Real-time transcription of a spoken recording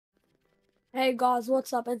Hey guys,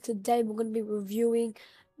 what's up? And today we're going to be reviewing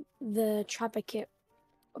the Trapper kit.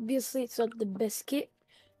 Obviously, it's not the best kit,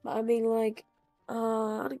 but I mean, like,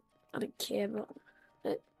 I don't care,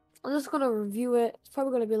 but I'm just gonna review it. It's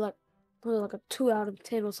probably gonna be like, probably like a 2 out of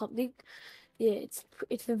 10 or something. Yeah,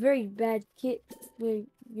 it's a very bad kit. You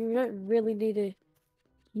don't really need to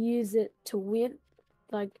use it to win.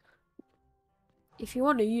 Like, if you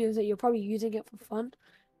want to use it, you're probably using it for fun.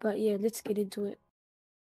 But yeah, let's get into it.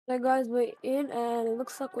 So guys, we're in, and it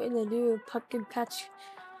looks like we're in the new Pumpkin Patch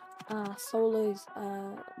solos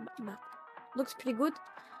map. Looks pretty good,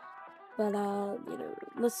 but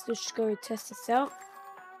let's just go test this out.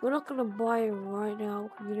 We're not gonna buy it right now.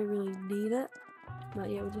 We don't really need it, but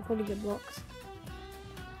yeah, we just want to get blocks.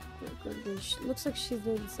 Looks like she's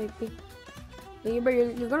doing the same thing. But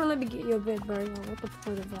you're gonna let me get your bed, bro. What the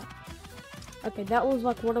point of that? Okay, that was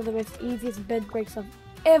like one of the most easiest bed breaks I've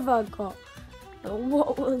ever got.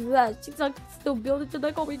 What was that? She's like still building. She's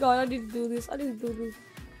like, oh my god, I need to do this. I need to do this.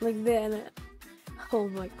 Like that, and oh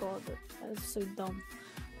my god, that is so dumb.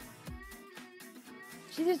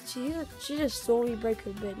 She just saw me break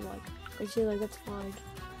her bed, and she's like, that's fine.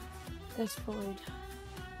 That's fine.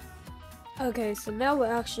 Okay, so now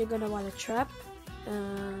we're actually gonna buy the trap.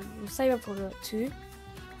 We'll save up for the 2.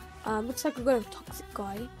 Looks like we're gonna have Toxic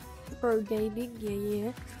Guy. Pro Gaming,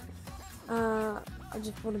 yeah. I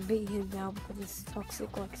just want to beat him now because he's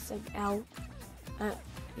toxic like some L. Yeah.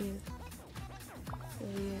 So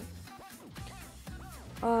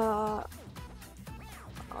yeah.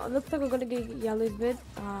 Looks like we're gonna get Yellow's bed.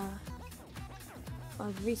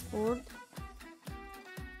 I've respawned.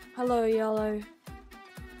 Hello, Yellow.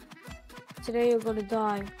 Today you're gonna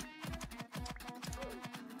die.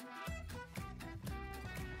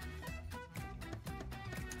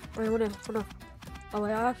 Wait, hold on. Oh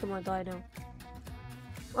wait, I actually might die now.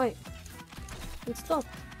 Wait. It stopped.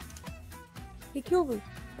 He killed me.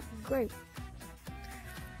 Great.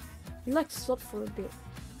 He like stopped for a bit.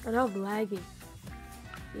 And I'm lagging.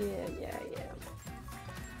 Yeah.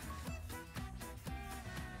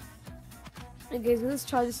 Okay, so let's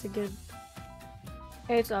try this again.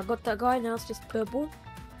 Okay, so I got that guy, now it's just purple.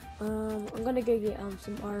 I'm gonna go get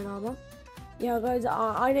some iron armor. Yeah guys,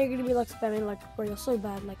 I know you're gonna be like spamming like, bro, you're so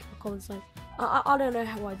bad, like in the comments, like I don't know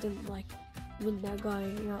how I didn't like win that guy.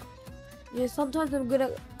 Yeah, sometimes I'm good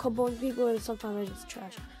at comboing people and sometimes I just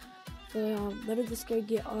trash. So let me just go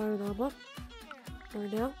get iron armor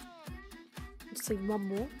right now. Let's see one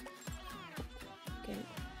more. Okay.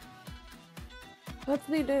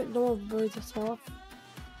 Hopefully no one blows us off.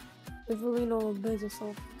 Hopefully no one blows us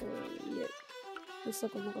off. Yeah. Looks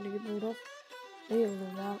like I'm not gonna get blown off. Maybe over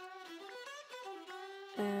that.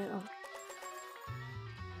 And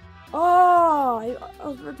I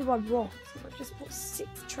was meant to buy blocks. I just bought 6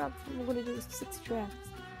 traps. What am I gonna do with 6 traps?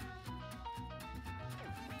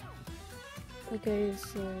 Okay,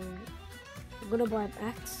 so I'm gonna buy an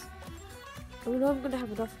axe. I know I'm gonna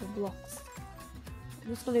have enough for blocks. I'm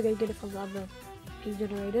just gonna go get it from the other game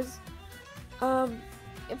generators.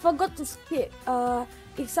 If I got this kit,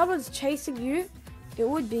 if someone's chasing you, it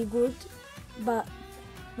would be good. But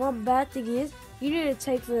one bad thing is you need to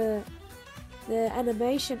take the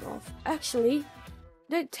animation off. Actually,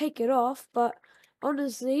 don't take it off, but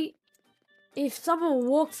honestly, if someone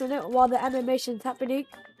walks in it while the animation's happening,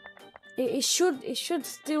 it should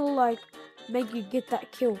still like make you get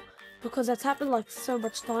that kill, because that's happened like so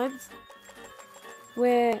much times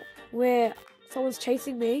where someone's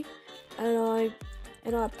chasing me and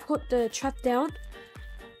I put the trap down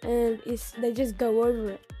and they just go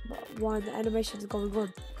over it while the animation's going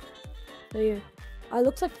on. So yeah.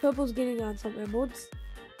 Looks like purple's getting some emeralds.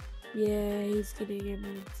 Yeah, he's getting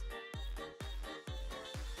emeralds.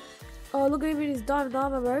 Oh, look at him in his diamond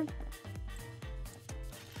armor, bro.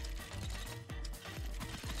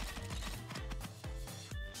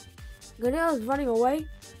 Ganel's running away.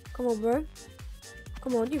 Come on, bro.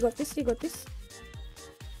 Come on, you got this.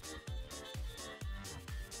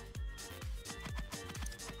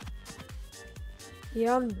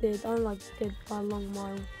 Yeah, I'm dead. I'm like dead by a long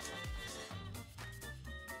mile.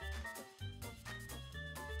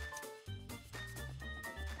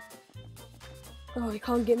 Oh, he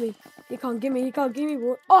can't get me. He can't get me,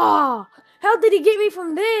 boy. Oh! How did he get me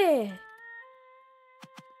from there?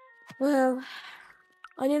 Well,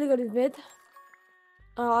 I nearly got his bed.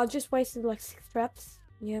 I just wasted like 6 traps.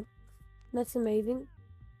 Yep. That's amazing.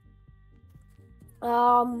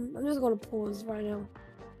 I'm just gonna pause right now.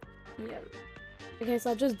 Yeah. Okay,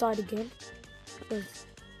 so I just died again. Because,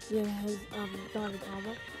 yeah, it has diamond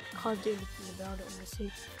armor. Can't do anything about it,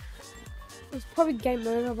 honestly. It's probably game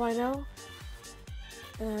over by now.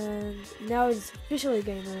 And now it's officially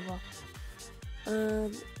game over.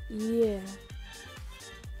 Yeah.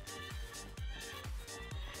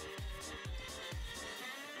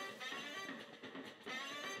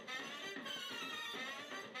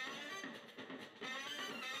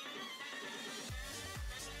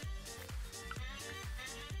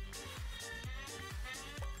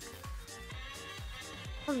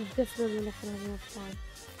 I'm definitely not gonna have enough time.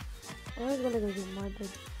 I'm gonna go get my bed.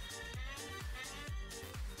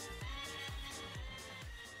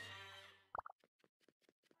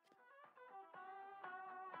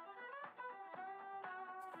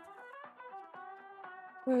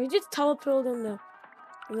 Bro, he just teleported in the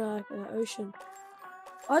ocean.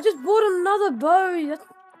 I just bought another bow.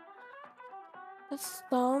 That's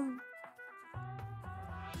dumb. Are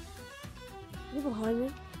you behind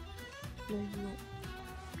me? No, you're not.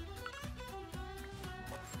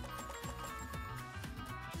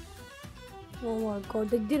 Oh my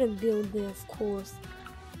god, they didn't build there, of course.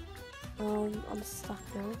 I'm stuck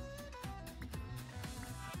now.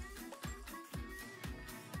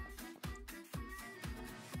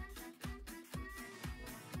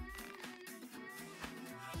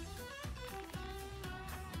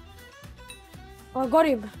 Oh, I got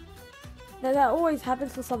him. Now that always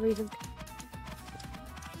happens for some reason.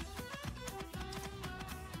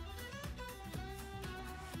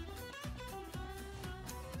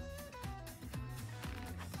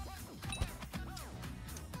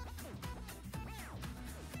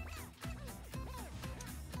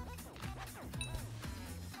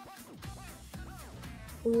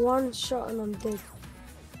 One shot and I'm dead.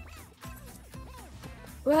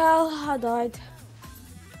 Well, I died.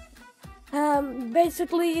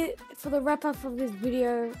 Basically, for the wrap up of this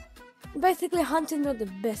video, basically hunting not the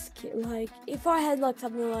best kit. Like, if I had like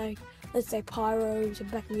something like, let's say Pyro to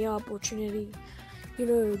back me up, or Trinity, you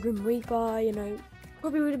know, Grim Reaper, you know,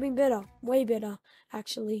 probably would have been better, way better,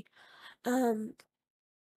 actually.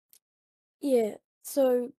 Yeah.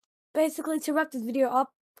 So basically, to wrap this video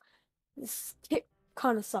up, this kit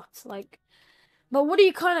kind of sucks. Like, but what do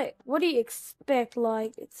you expect?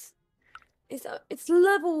 Like, it's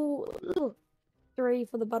level 3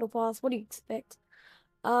 for the battle pass. What do you expect?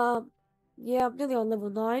 Yeah, I'm nearly on level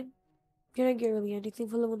 9. You don't get really anything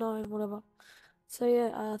for level 9, whatever. So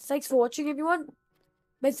yeah, thanks for watching, everyone.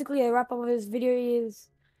 Basically, a wrap up of this video is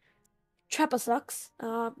Trapper sucks.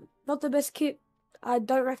 Not the best kit. I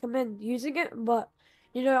don't recommend using it, but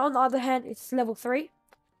you know, on the other hand, it's level 3.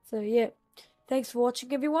 So yeah, thanks for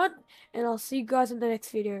watching, everyone, and I'll see you guys in the next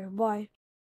video. Bye.